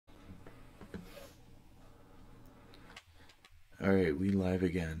Alright, we live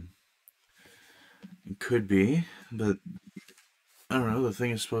again. It could be, but I don't know, the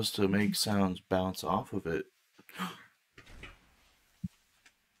thing is supposed to make sounds bounce off of it.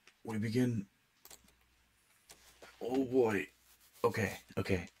 We begin. Oh boy. Okay,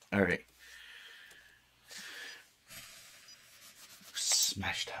 alright.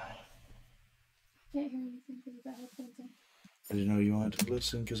 Smash time. Can't hear anything because of the headphones in. I didn't know you wanted to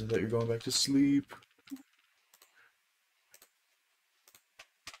listen because I thought you were going back to sleep.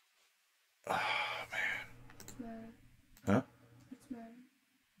 Oh, man. It's Mario. Huh? It's Mario.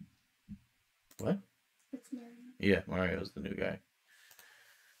 What? It's Mario. Yeah, Mario's the new guy.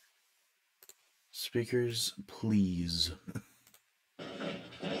 Speakers, please.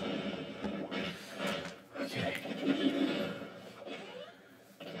 Okay.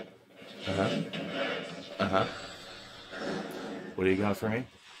 What do you got for me?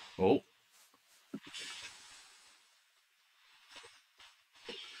 Oh.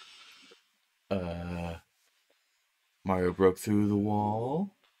 Mario broke through the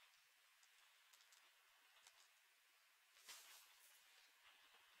wall.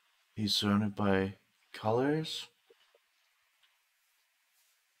 He's surrounded by colors.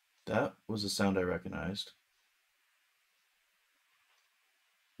 That was a sound I recognized.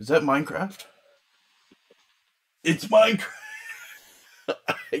 Is that Minecraft? It's Minecraft!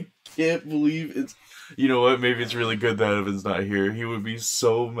 I can't believe it's... You know what? Maybe it's really good that Evan's not here. He would be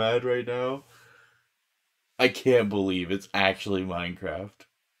so mad right now. I can't believe it's actually Minecraft.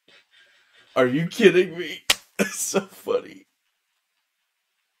 Are you kidding me? It's so funny.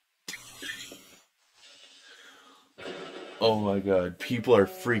 Oh my god. People are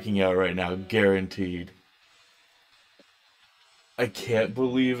freaking out right now. Guaranteed. I can't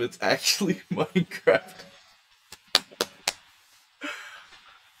believe it's actually Minecraft.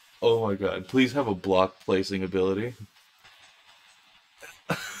 Oh my god. Please have a block placing ability.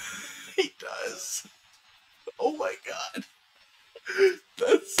 He does. Oh my god.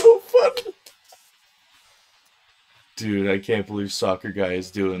 That's so funny. Dude, I can't believe Soccer Guy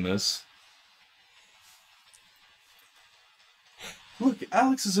is doing this. Look,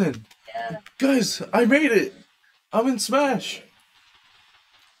 Alex is in. Yeah. Guys, I made it. I'm in Smash.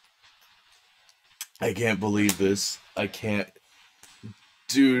 I can't believe this. I can't.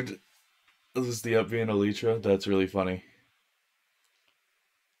 Dude, this is the up being Elytra. That's really funny.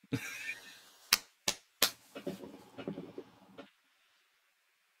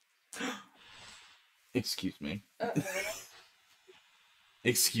 Excuse me.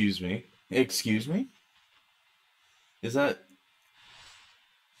 Excuse me. Excuse me? Is that...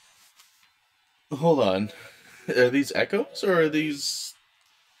 Hold on. Are these echoes or are these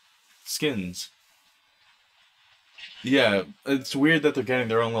skins? Yeah, it's weird that they're getting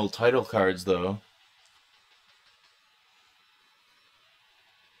their own little title cards, though.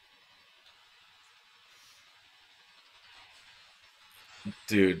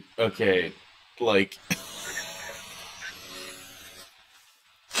 Dude, okay, like...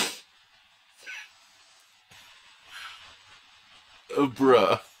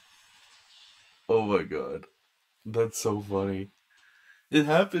 Bruh. Oh my god. That's so funny. It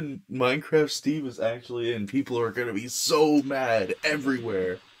happened. Minecraft Steve is actually in. People are gonna be so mad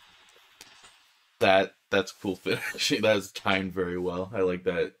everywhere. That's a cool finish. That's timed very well. I like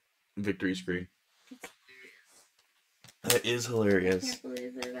that victory screen. That is I hilarious. can't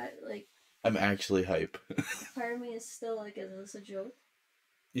believe that, like... I'm actually hype. Part of me is still like, is this a joke?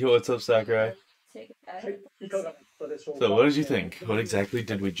 Yo, what's up, Sakurai? Take it back. So, what did you think? What exactly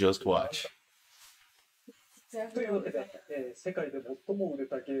did we just watch?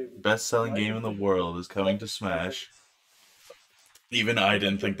 Best-selling game in the world is coming to Smash. Even I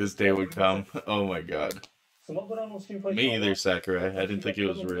didn't think this day would come. Oh my god. Me either, Sakurai. I didn't think it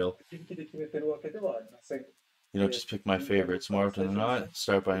was real. You know, just pick my favorites. More often than not,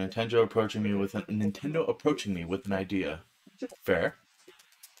 start by Nintendo approaching me with an idea. Fair.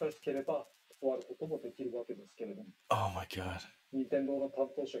 Oh my god. 任天堂の担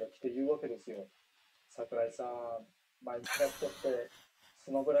当者が来て言うわけですよ。桜井さん、マインクラフトってス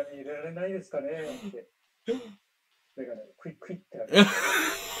マブラに入れられないですかねって。だから、クイックイってやる。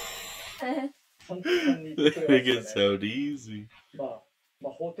簡単に言って Make it sound easy. まあ、魔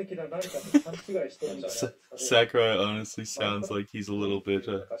法的な何かと勘違いしてるんじゃないですかね。Sakurai honestly sounds like he's a little bit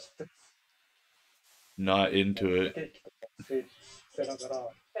not into it.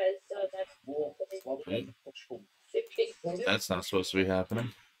 That's not supposed to be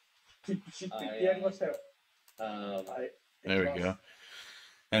happening. There we go.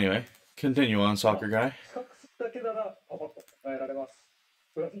 Anyway, continue on, Soccer Guy.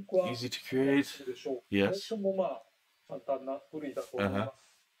 Easy to create. Yes. 簡単な部類だと思いま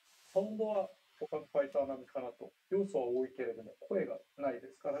す。サウンドは他のファイター並みかなと。要素は多いけれども、声がないで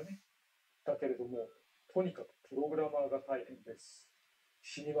すからね。だけれども、とにかくプログラマーが大変です。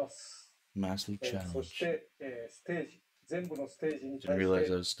死にます。Massive そ challenge. して、ステージ、全部のステージに Didn't 対 realize し I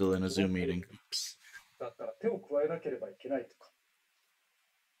て、 was still in a Zoom meeting. だったら手を加えなければいけないとか、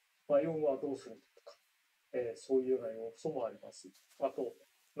バイオンはどうするとか、そういうような要素もあります。あと、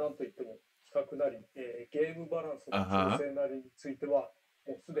なんといっても、比較なり、ゲームバランスの調整なりについては、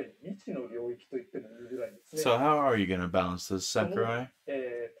もうすでに未知の領域と言ってもいいぐらいですね。 So how are you gonna balance this, その、 Sakurai?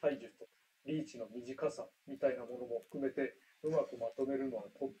 体重とかリーチの短さみたいなものも含めてうまくまとめるのは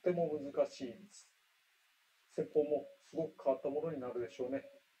とっても難しいです。戦法もすごく変わったものになるでしょうね。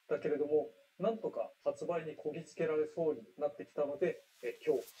だけれども、なんとか発売にこぎつけられそうになってきたので、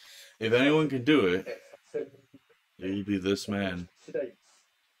今日 If anyone can do it, 参戦 it'll be this man. 次第です。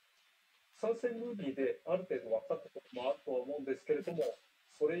参戦ムービーである程度分かったこともあるとは思うんですけれども、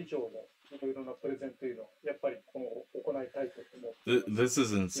それ以上のいろいろなプレゼンというのはやっぱりこの行いたいと思っています。 This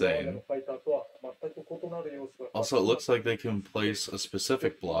is 今までの insane. ファイターとは全く異なる要素が Also, it looks like they can place a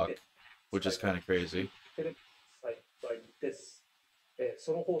specific block, which is kind of crazy. 幸いです。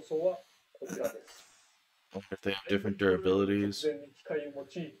その放送はこちらです。 If they have different durabilities. 突然に機械を用い、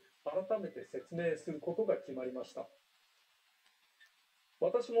改めて説明することが決まりました。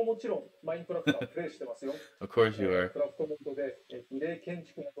私ももちろんマインクラフトはプレイしてますよ。Of course you are. クラフトモードでリレー建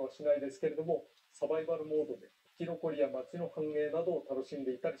築などはしないですけれども、サバイバルモードで生き残りや街の繁栄などを楽しん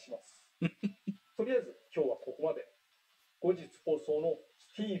でいたりします。とりあえず今日はここまで。後日放送の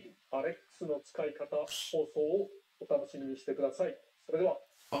スティーブ・アレックスの使い方放送をお楽しみにしてください。それでは。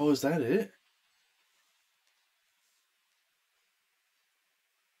 Oh, is that it?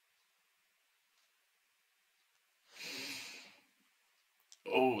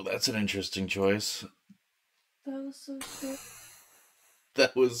 Oh, that's an interesting choice. That was so short.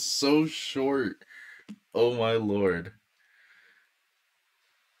 That was so short. Oh my lord.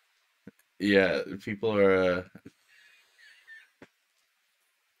 Yeah, people are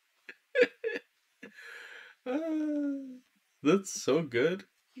that's so good.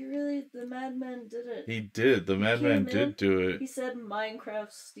 The madman did it. He did. The madman did do it. He said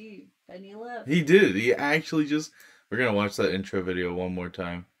Minecraft Steve, and he left. He did. He actually just... We're gonna watch that intro video one more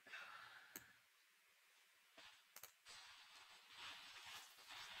time.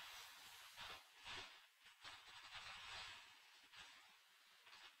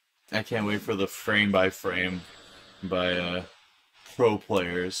 I can't wait for the frame by frame by pro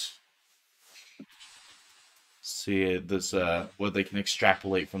players. See this what they can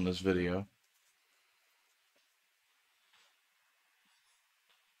extrapolate from this video.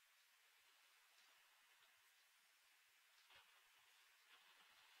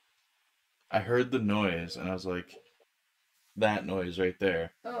 I heard the noise and I was like, that noise right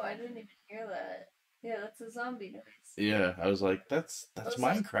there. Oh, I didn't even hear that. Yeah, that's a zombie noise. Yeah, I was like, that's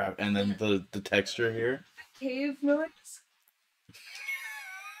Minecraft. And then the texture here. Cave noise?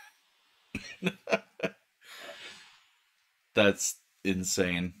 That's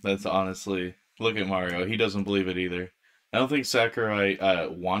insane. That's honestly... Look at Mario. He doesn't believe it either. I don't think Sakurai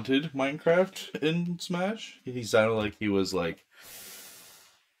wanted Minecraft in Smash. He sounded like he was like,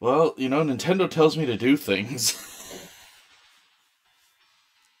 well, you know, Nintendo tells me to do things.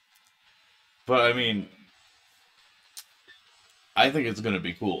 But, I mean, I think it's going to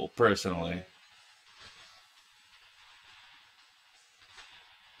be cool, personally.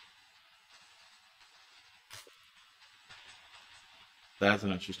 That's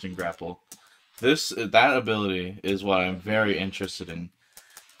an interesting grapple. That ability is what I'm very interested in.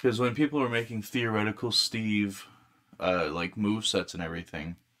 Because when people are making theoretical Steve, like, movesets and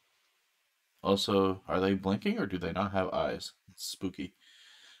everything... Also, are they blinking or do they not have eyes? It's spooky.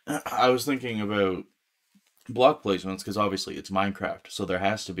 I was thinking about block placements, because obviously it's Minecraft, so there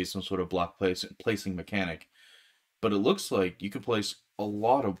has to be some sort of block placing mechanic. But it looks like you could place a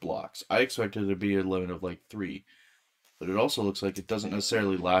lot of blocks. I expected it to be a limit of like 3. But it also looks like it doesn't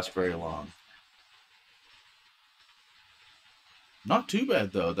necessarily last very long. Not too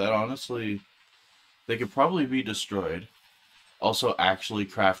bad, though. That honestly... They could probably be destroyed. Also, actually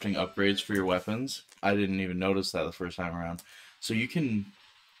crafting upgrades for your weapons. I didn't even notice that the first time around. So you can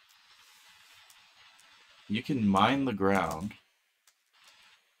mine the ground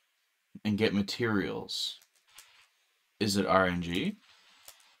and get materials. Is it RNG?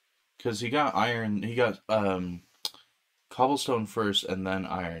 Because he got iron, he got cobblestone first and then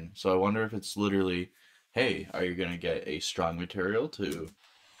iron. So I wonder if it's literally, hey, are you going to get a strong material to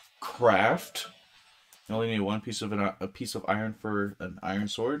craft? You only need one piece of a piece of iron for an iron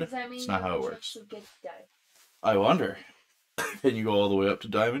sword. Does that mean it's not how it works. I wonder, can you go all the way up to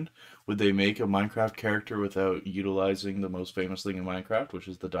Diamond? Would they make a Minecraft character without utilizing the most famous thing in Minecraft, which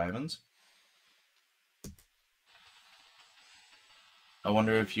is the diamonds? I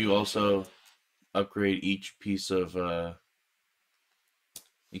wonder if you also upgrade each piece of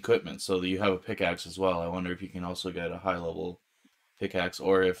equipment so that you have a pickaxe as well. I wonder if you can also get a high level pickaxe,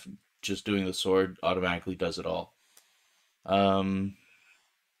 or if just doing the sword automatically does it all.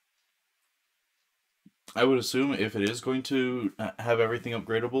 I would assume if it is going to have everything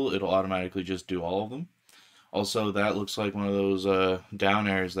upgradable, it'll automatically just do all of them. Also, that looks like one of those down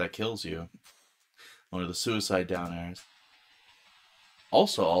airs that kills you. One of the suicide down airs.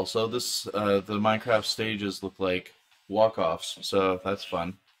 Also, this the Minecraft stages look like walk-offs, so that's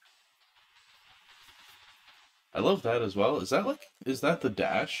fun. I love that as well. Is that the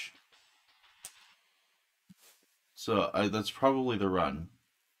dash? So that's probably the run.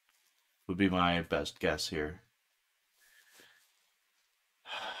 Would be my best guess here.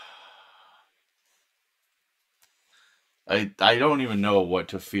 I don't even know what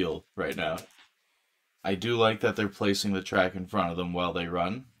to feel right now. I do like that they're placing the track in front of them while they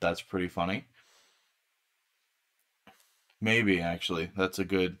run. That's pretty funny. Maybe, actually. That's a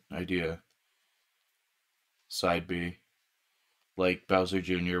good idea. Side B. Like Bowser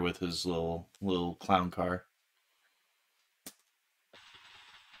Jr. with his little clown car.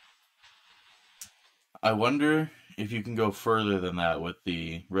 I wonder if you can go further than that with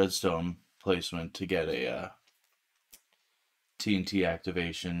the redstone placement to get a TNT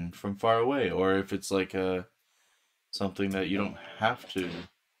activation from far away, or if it's like something that you don't have to.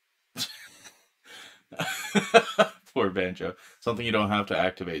 Poor Banjo. Something you don't have to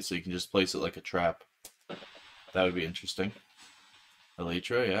activate, so you can just place it like a trap. That would be interesting.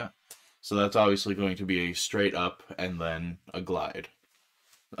 Elytra, yeah. So that's obviously going to be a straight up and then a glide.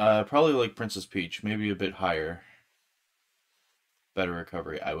 Probably like Princess Peach, maybe a bit higher. Better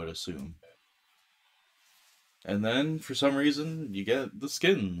recovery, I would assume. And then, for some reason, you get the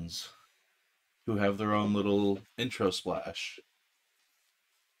skins, who have their own little intro splash.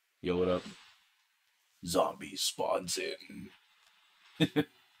 Yo, what up? Zombie spawns in.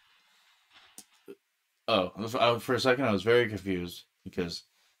 Oh, for a second I was very confused, because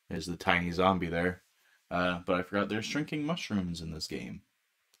there's the tiny zombie there. But I forgot there's shrinking mushrooms in this game.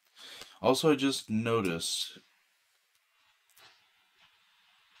 Also, I just noticed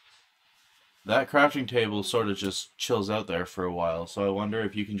that crafting table sort of just chills out there for a while, so I wonder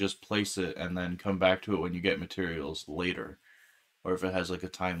if you can just place it and then come back to it when you get materials later, or if it has like a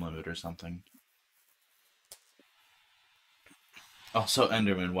time limit or something. Also,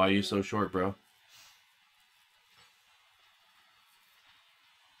 Enderman, why are you so short, bro?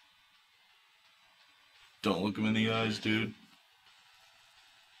 Don't look him in the eyes, dude.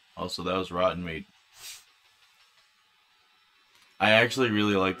 Also, that was rotten meat. I actually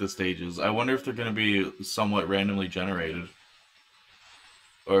really like the stages. I wonder if they're going to be somewhat randomly generated,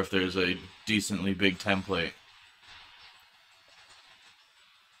 or if there's a decently big template.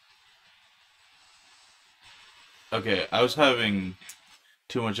 Okay, I was having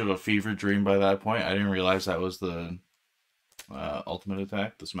too much of a fever dream by that point. I didn't realize that was the ultimate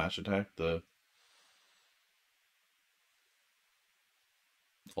attack, the smash attack, the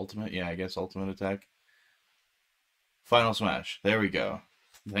ultimate, yeah, I guess ultimate attack. Final smash. There we go.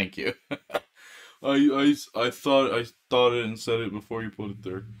 Thank you. I thought it and said it before you put it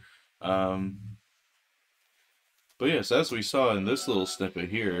there. But yes, as we saw in this little snippet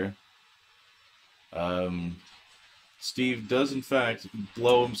here, Steve does in fact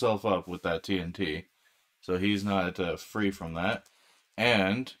blow himself up with that TNT, so he's not free from that.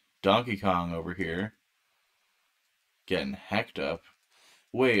 And Donkey Kong over here getting hacked up.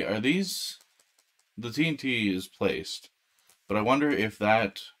 Wait, are these... The TNT is placed, but I wonder if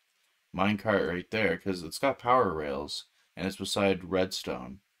that minecart right there, because it's got power rails, and it's beside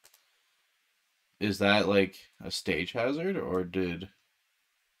redstone. Is that like a stage hazard, or did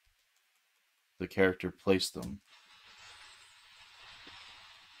the character place them?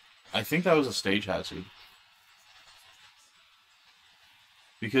 I think that was a stage hazard.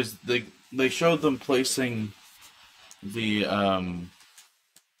 Because they showed them placing the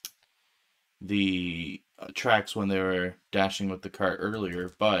tracks when they were dashing with the cart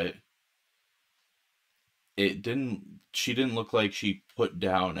earlier, but it didn't. She didn't look like she put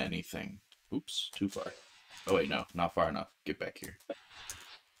down anything. Oops, too far. Oh wait, no, not far enough. Get back here.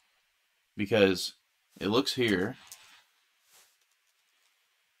 Because it looks here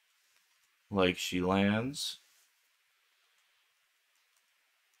like she lands.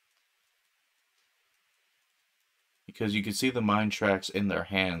 Because you could see the mine tracks in their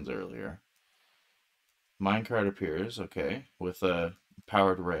hands earlier. minecart appears, okay, with a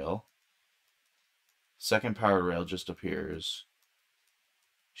powered rail. Second powered rail just appears.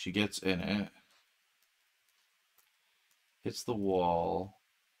 She gets in it. Hits the wall.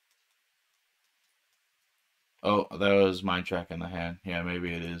 Oh, that was mine track in the hand. Yeah,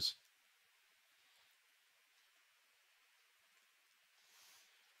 maybe it is.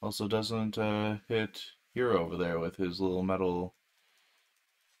 Also doesn't hit Hero over there with his little metal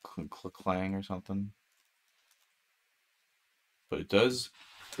clang or something. But it does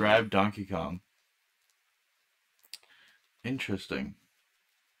grab Donkey Kong. Interesting.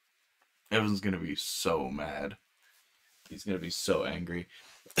 Evan's gonna be so mad. He's gonna be so angry.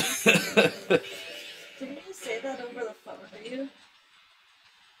 Didn't he say that over the phone to you?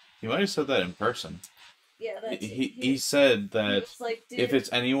 He might have said that in person. Yeah, that's he said that like, if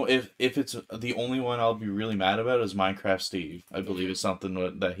it's anyone, if it's the only one I'll be really mad about is Minecraft Steve. I believe it's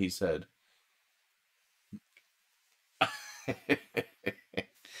something that he said.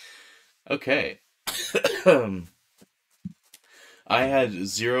 Okay. I had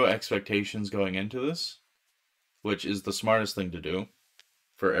zero expectations going into this, which is the smartest thing to do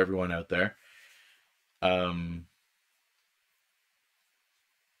for everyone out there. But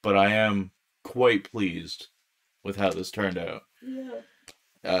I am quite pleased with how this turned out. Yeah.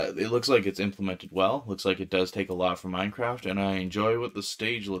 It looks like it's implemented well. Looks like it does take a lot from Minecraft, and I enjoy what the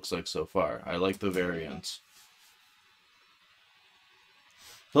stage looks like so far. I like the variants.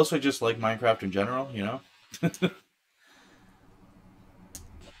 Plus, I just like Minecraft in general, you know?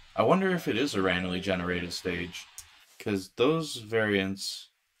 I wonder if it is a randomly generated stage, because those variants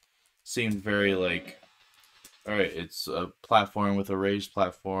seemed very like, alright, it's a platform with a raised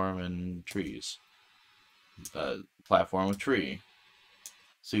platform and trees. Platform with tree.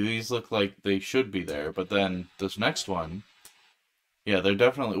 See, these look like they should be there, but then this next one, yeah, they're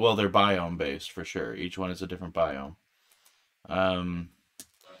definitely, well, they're biome based for sure. Each one is a different biome.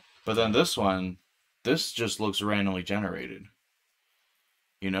 But then this one, this just looks randomly generated.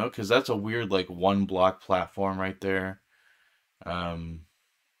 You know, because that's a weird, like, one block platform right there. The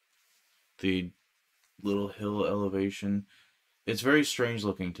little hill elevation. It's very strange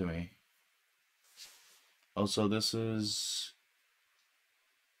looking to me. Also, this is...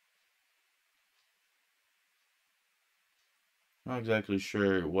 not exactly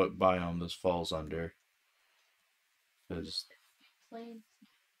sure what biome this falls under. Because... plain.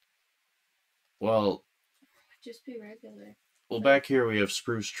 well... just be regular. well, back here we have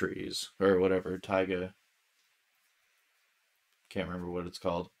spruce trees. Or whatever, taiga. Can't remember what it's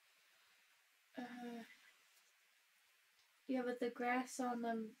called. Yeah, but the grass on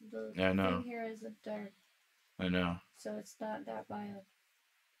the Yeah, I know. thing here isn't dark. I know. So it's not that biome.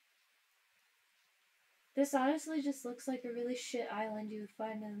 This honestly just looks like a really shit island you would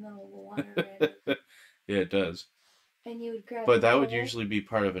find in the middle of the water, right? Yeah, it does. And you would grab but the that coal, would usually be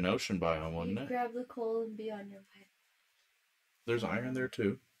part of an ocean biome, wouldn't you'd it? grab the coal and be on your way. There's iron there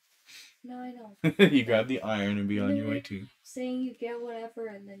too. No, I know. You grab the iron and be on your way too. Saying you get whatever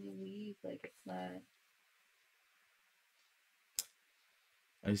and then you leave, like, it's not...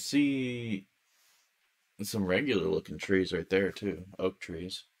 I see some regular looking trees right there too. Oak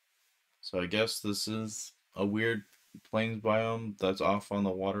trees. So I guess this is a weird plains biome that's off on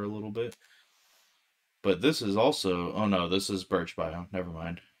the water a little bit. But this is also... oh no, this is birch biome. Never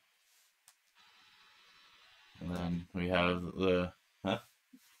mind. And then we have the... huh?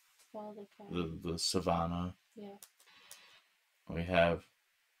 The savanna. Yeah. We have...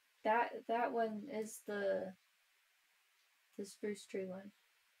 that one is the spruce tree one.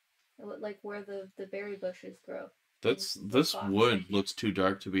 Like where the berry bushes grow. this wood looks too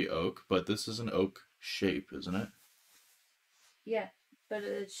dark to be oak, but this is an oak shape, isn't it? Yeah, but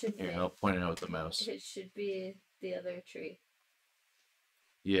it should be. Here, I'll point it out with the mouse. It should be the other tree.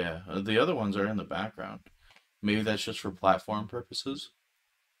 Yeah, the other ones are in the background. Maybe that's just for platform purposes?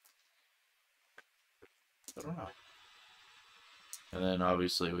 I don't know. And then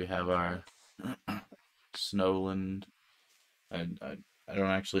obviously we have our snowland. I don't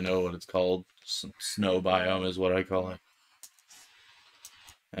actually know what it's called. Snow biome is what I call it.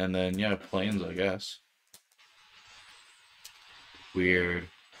 And then, yeah, plains, I guess. Weird.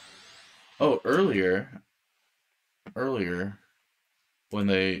 Oh, earlier, when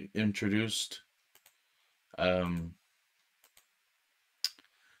they introduced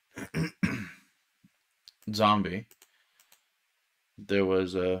zombie, there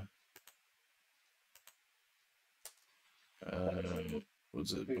was a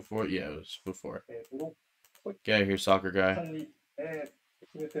was it before? Yeah, it was before. Get out of here, soccer guy.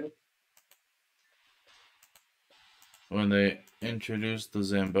 When they introduced the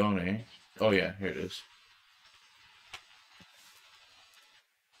Zamboni, oh yeah, here it is.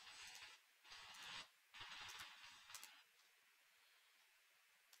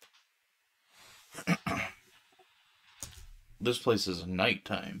 this place is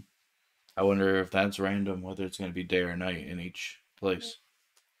nighttime. I wonder if that's random, whether it's going to be day or night in each place.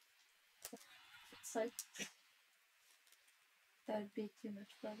 It's like that'd be too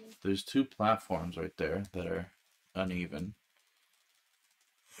much trouble. There's 2 platforms right there that are uneven.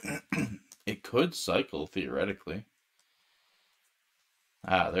 It could cycle, theoretically.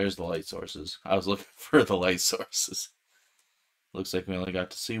 Ah, there's the light sources. I was looking for the light sources. Looks like we only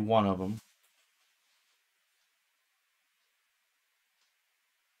got to see one of them.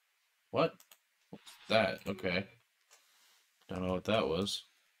 What? What's that? Okay. Don't know what that was.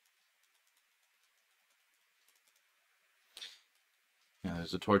 Yeah,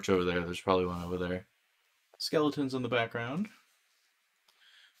 there's a torch over there. There's probably one over there. Skeletons in the background.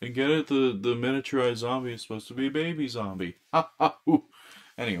 And get it? The miniaturized zombie is supposed to be a baby zombie. Ha ha! Ooh.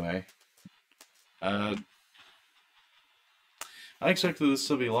 Anyway. I expected this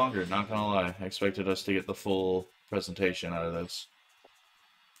to be longer, not gonna lie. I expected us to get the full presentation out of this.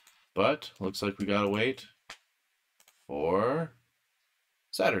 But, looks like we gotta wait for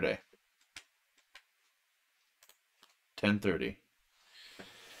Saturday. 10:30.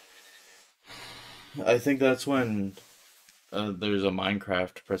 I think that's when there's a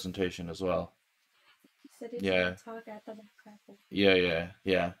Minecraft presentation as well. He said he's Yeah. gonna talk at the Minecraft.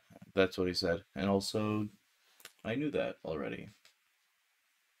 Yeah. That's what he said. And also, I knew that already.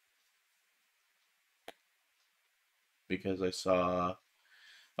 Because I saw...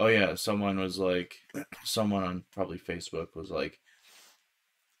 Oh yeah, someone was like... Someone on probably Facebook was like,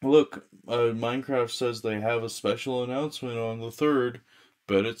 look, Minecraft says they have a special announcement on the 3rd.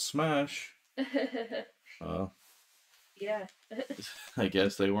 Bet it's Smash. Yeah. I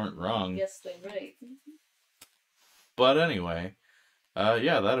guess they weren't wrong. Yes, they're right. But anyway,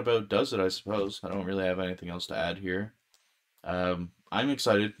 yeah, that about does it, I suppose. I don't really have anything else to add here. I'm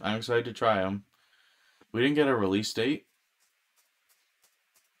excited. I'm excited to try them. We didn't get a release date.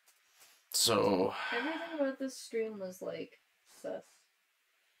 So... Everything about this stream was like sus.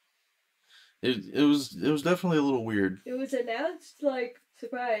 It was definitely a little weird. It was announced like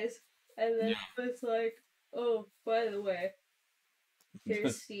surprise, and then it was like, oh, by the way,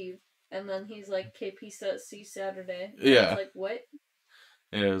 here's Steve, and then he's like, KP says see Saturday. Yeah. It's like what?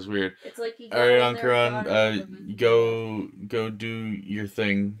 Yeah, it was weird. It's like you. Alright, Ankaran, go do your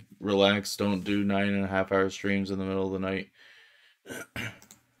thing. Relax. Don't do 9.5-hour streams in the middle of the night.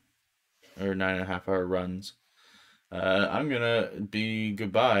 Or 9.5-hour runs. I'm gonna be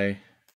goodbye.